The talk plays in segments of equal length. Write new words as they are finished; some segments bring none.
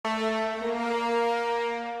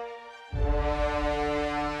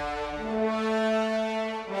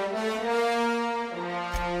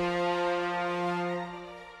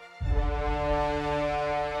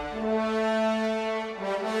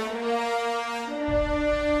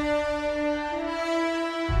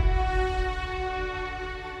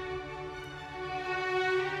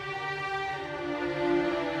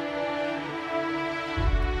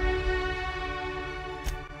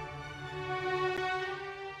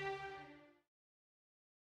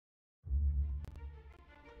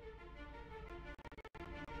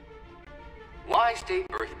Why stay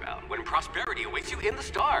earthbound when prosperity awaits you in the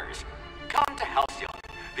stars? Come to Halcyon,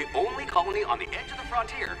 the only colony on the edge of the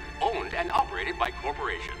frontier, owned and operated by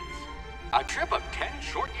corporations. A trip of 10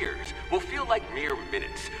 short years will feel like mere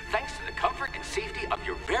minutes, thanks to the comfort and safety of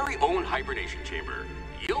your very own hibernation chamber.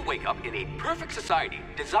 You'll wake up in a perfect society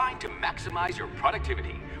designed to maximize your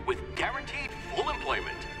productivity with guaranteed full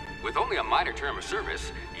employment. With only a minor term of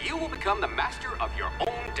service, you will become the master of your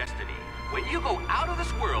own destiny when you go out of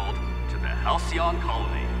this world to the Halcyon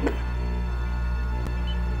colony.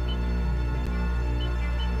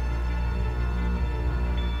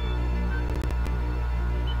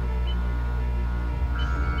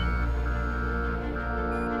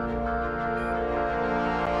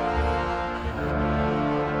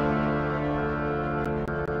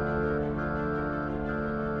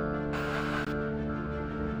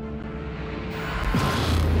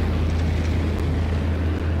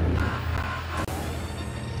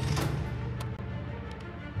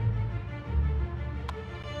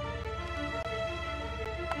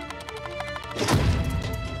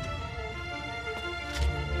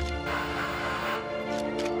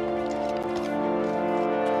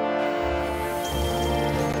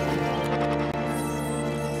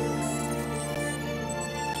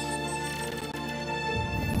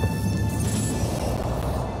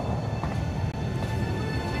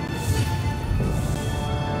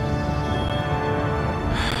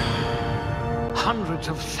 Hundreds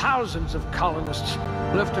of thousands of colonists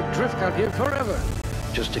left adrift out here forever,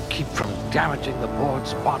 just to keep from damaging the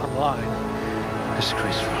board's bottom line.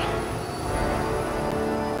 Disgraceful.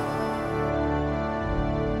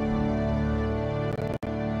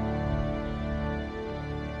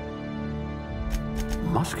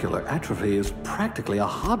 Muscular atrophy is practically a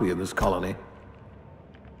hobby in this colony.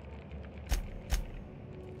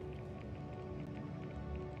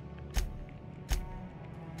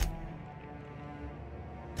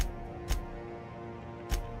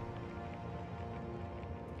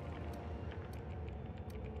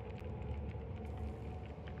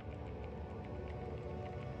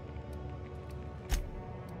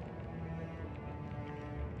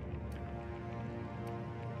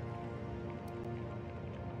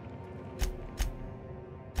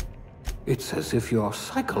 It's as if you're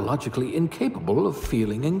psychologically incapable of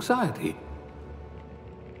feeling anxiety.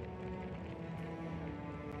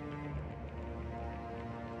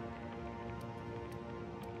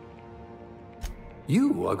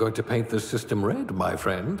 You are going to paint this system red, my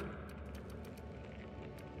friend.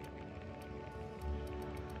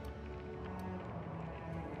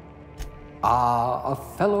 Ah, a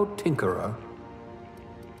fellow tinkerer.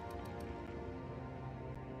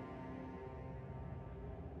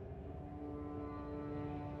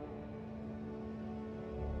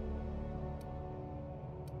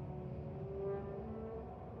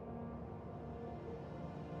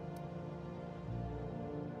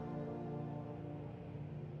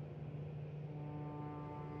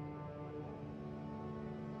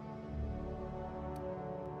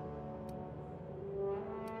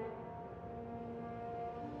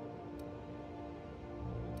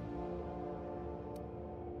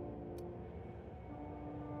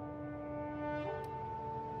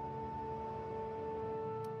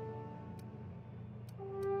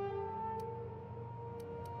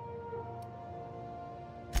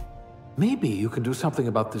 Maybe you can do something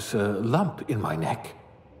about this lump in my neck.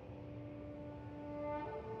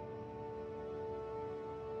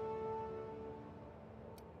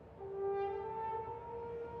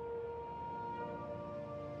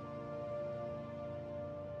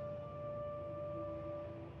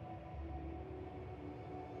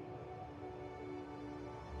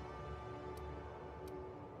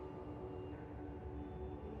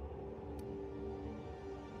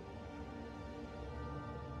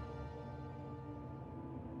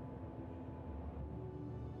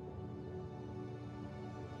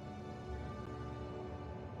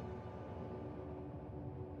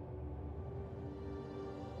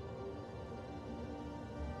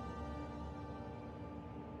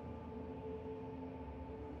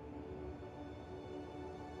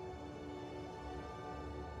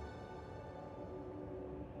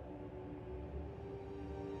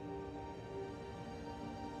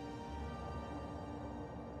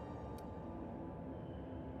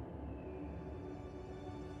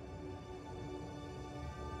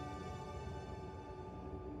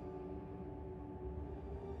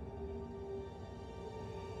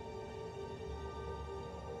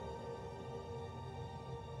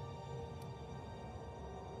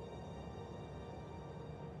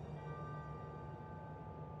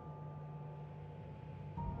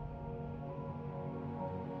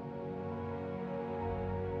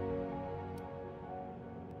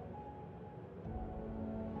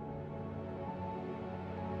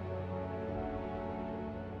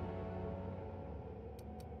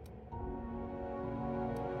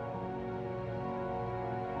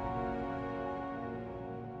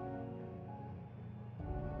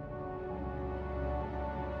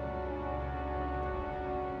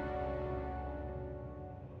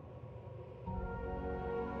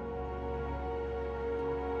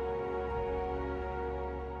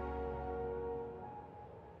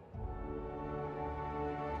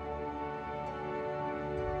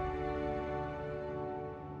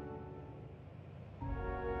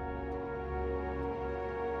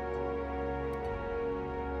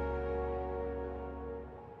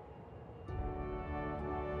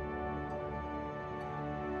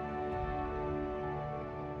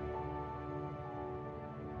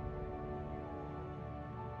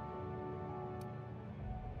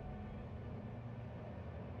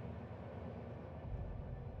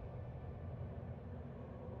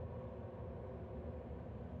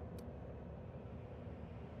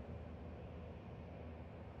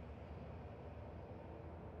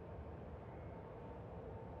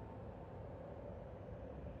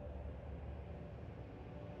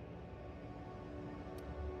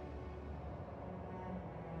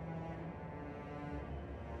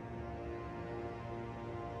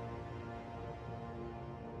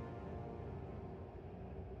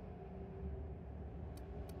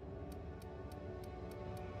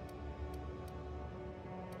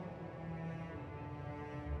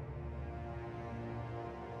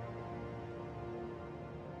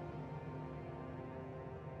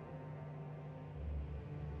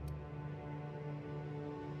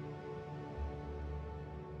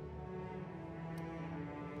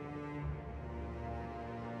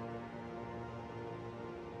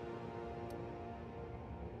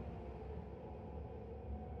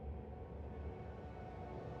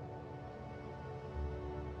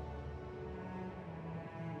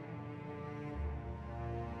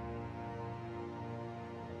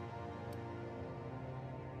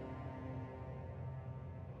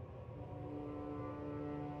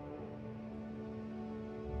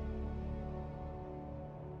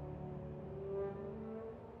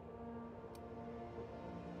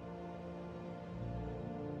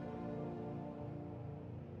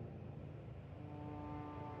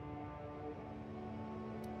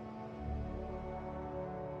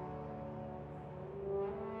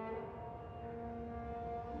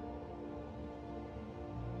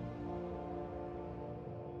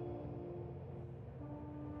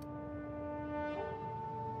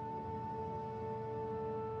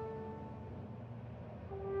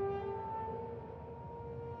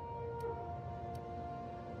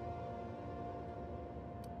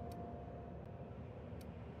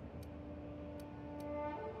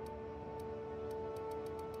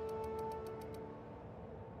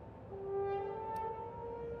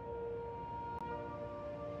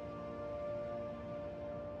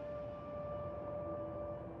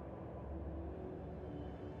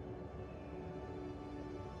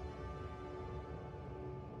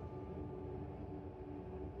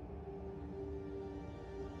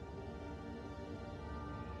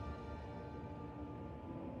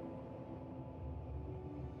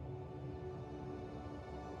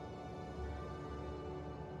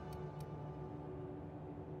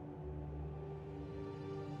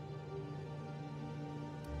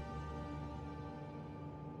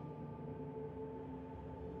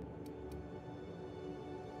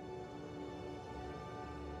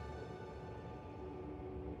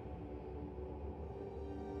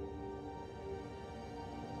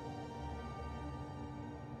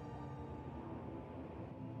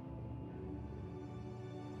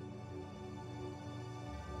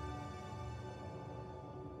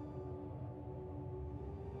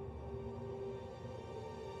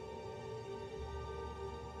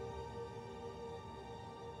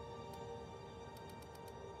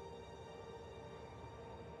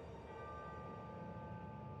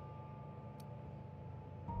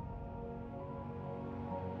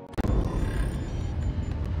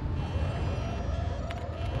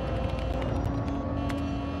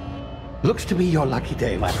 Looks to be your lucky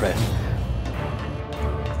day, my friend.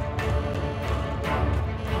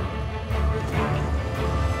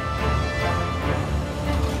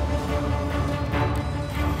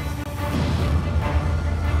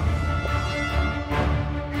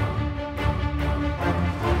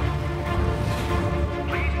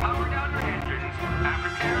 Please power down your engines and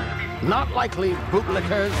prepare to be... Not likely,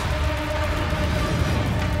 bootlickers.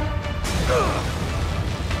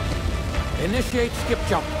 Initiate skip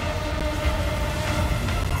jump.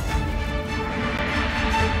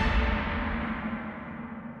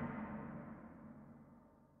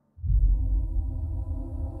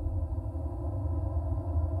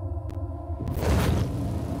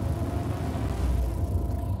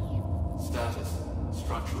 Status.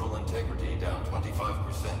 Structural integrity down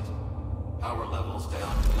 25%. Power levels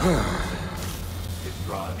down to 90%. It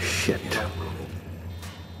drives Shit. inoperable.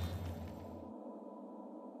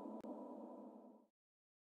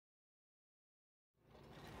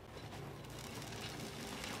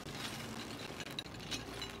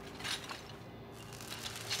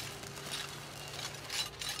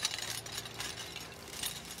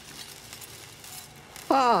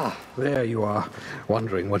 Ah, there you are.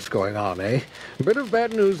 Wondering what's going on, eh? Bit of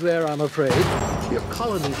bad news there, I'm afraid. Your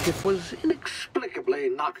colony ship was inexplicably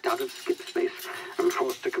knocked out of skip space and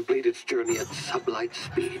forced to complete its journey at sublight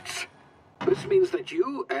speeds. This means that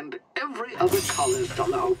you and every other colonist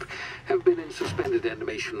on the Hope have been in suspended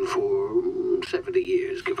animation for 70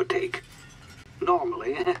 years, give or take.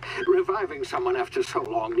 Normally, reviving someone after so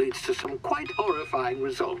long leads to some quite horrifying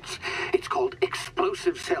results. It's called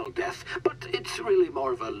explosive cell death, but it's really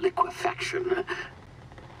more of a liquefaction.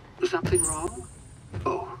 Something wrong?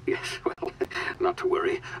 Oh, yes, well, not to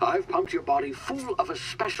worry. I've pumped your body full of a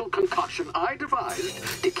special concoction I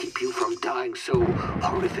devised to keep you from dying so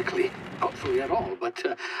horrifically. Hopefully at all, but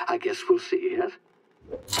I guess we'll see, yes?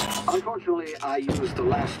 Unfortunately, I used the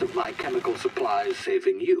last of my chemical supplies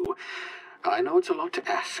saving you. I know it's a lot to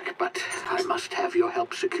ask, but I must have your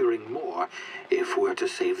help securing more if we're to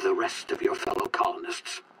save the rest of your fellow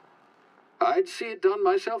colonists. I'd see it done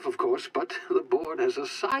myself, of course, but the board has a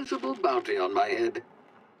sizable bounty on my head.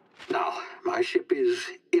 Now, my ship is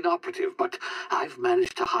inoperative, but I've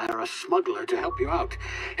managed to hire a smuggler to help you out.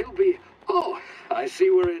 He'll be... Oh, I see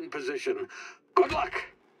we're in position. Good luck!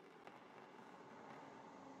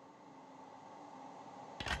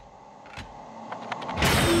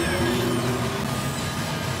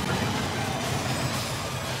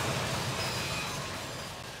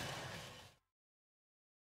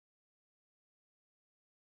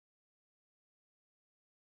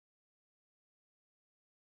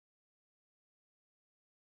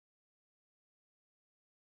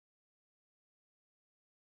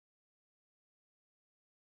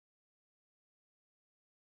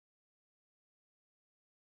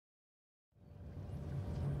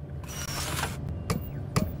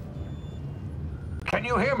 Can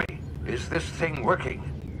you hear me? Is this thing working?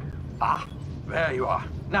 Ah, there you are.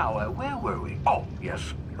 Now, where were we? Oh,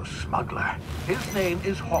 yes, the smuggler. His name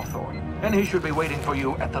is Hawthorne, and he should be waiting for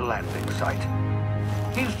you at the landing site.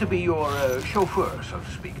 He's to be your chauffeur, so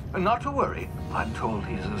to speak. Not to worry. I'm told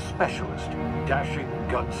he's a specialist. Dashing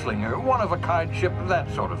gunslinger, one-of-a-kind ship, that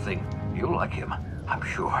sort of thing. You'll like him, I'm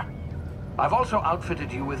sure. I've also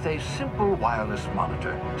outfitted you with a simple wireless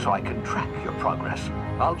monitor, so I can track your progress.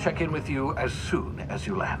 I'll check in with you as soon as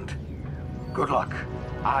you land. Good luck.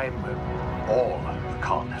 All the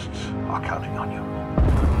colonists are counting on you.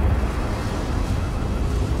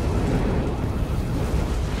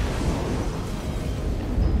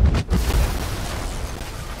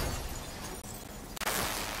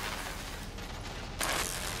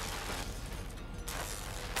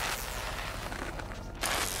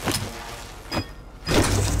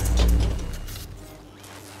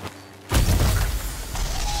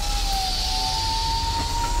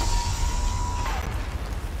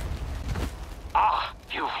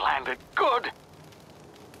 Good.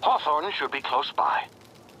 Hawthorne should be close by.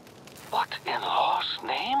 What in law's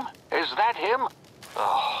name? Is that him?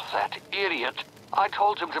 Oh, that idiot. I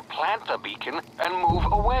told him to plant the beacon and move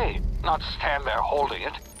away, not stand there holding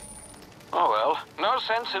it. Oh well, no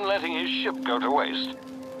sense in letting his ship go to waste.